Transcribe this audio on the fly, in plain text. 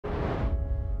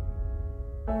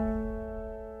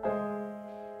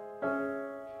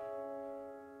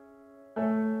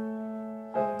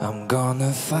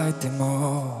gonna fight them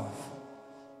off.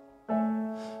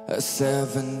 A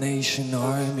 7-nation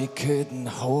army couldn't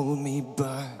hold me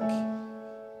back.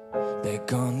 They're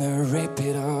gonna rip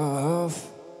it off,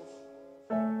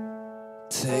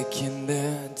 taking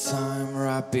their time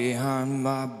right behind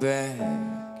my back.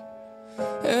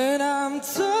 And I'm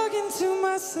talking to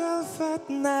myself at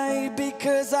night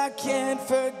because I can't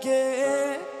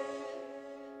forget.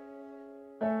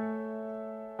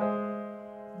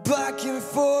 Back and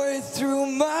forth through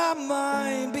my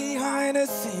mind behind a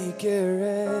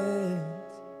cigarette.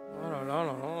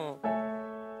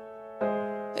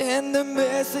 And the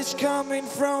message coming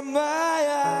from my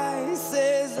eyes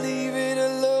says leave it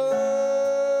alone.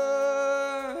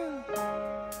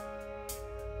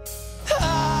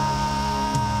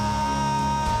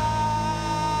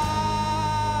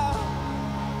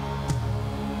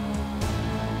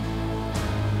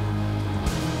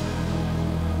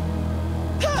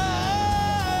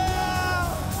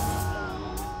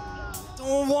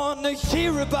 Don't wanna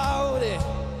hear about it.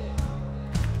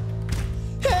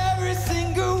 Every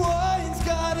single one's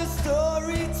got a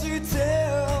story to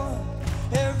tell.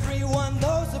 Everyone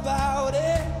knows about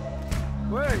it.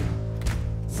 Wait.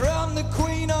 From the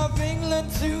Queen of England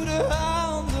to the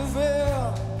Hound of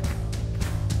Hell.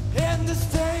 And the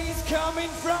stains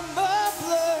coming from my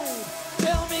blood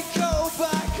tell me go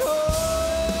back home.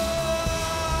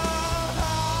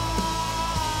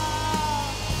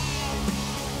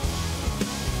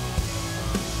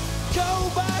 Go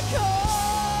back home.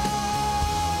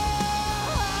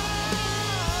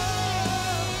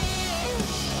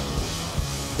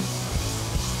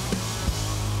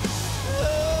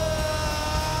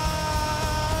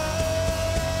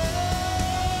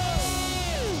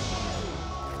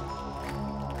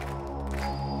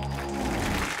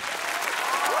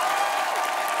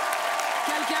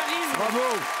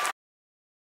 Bravo.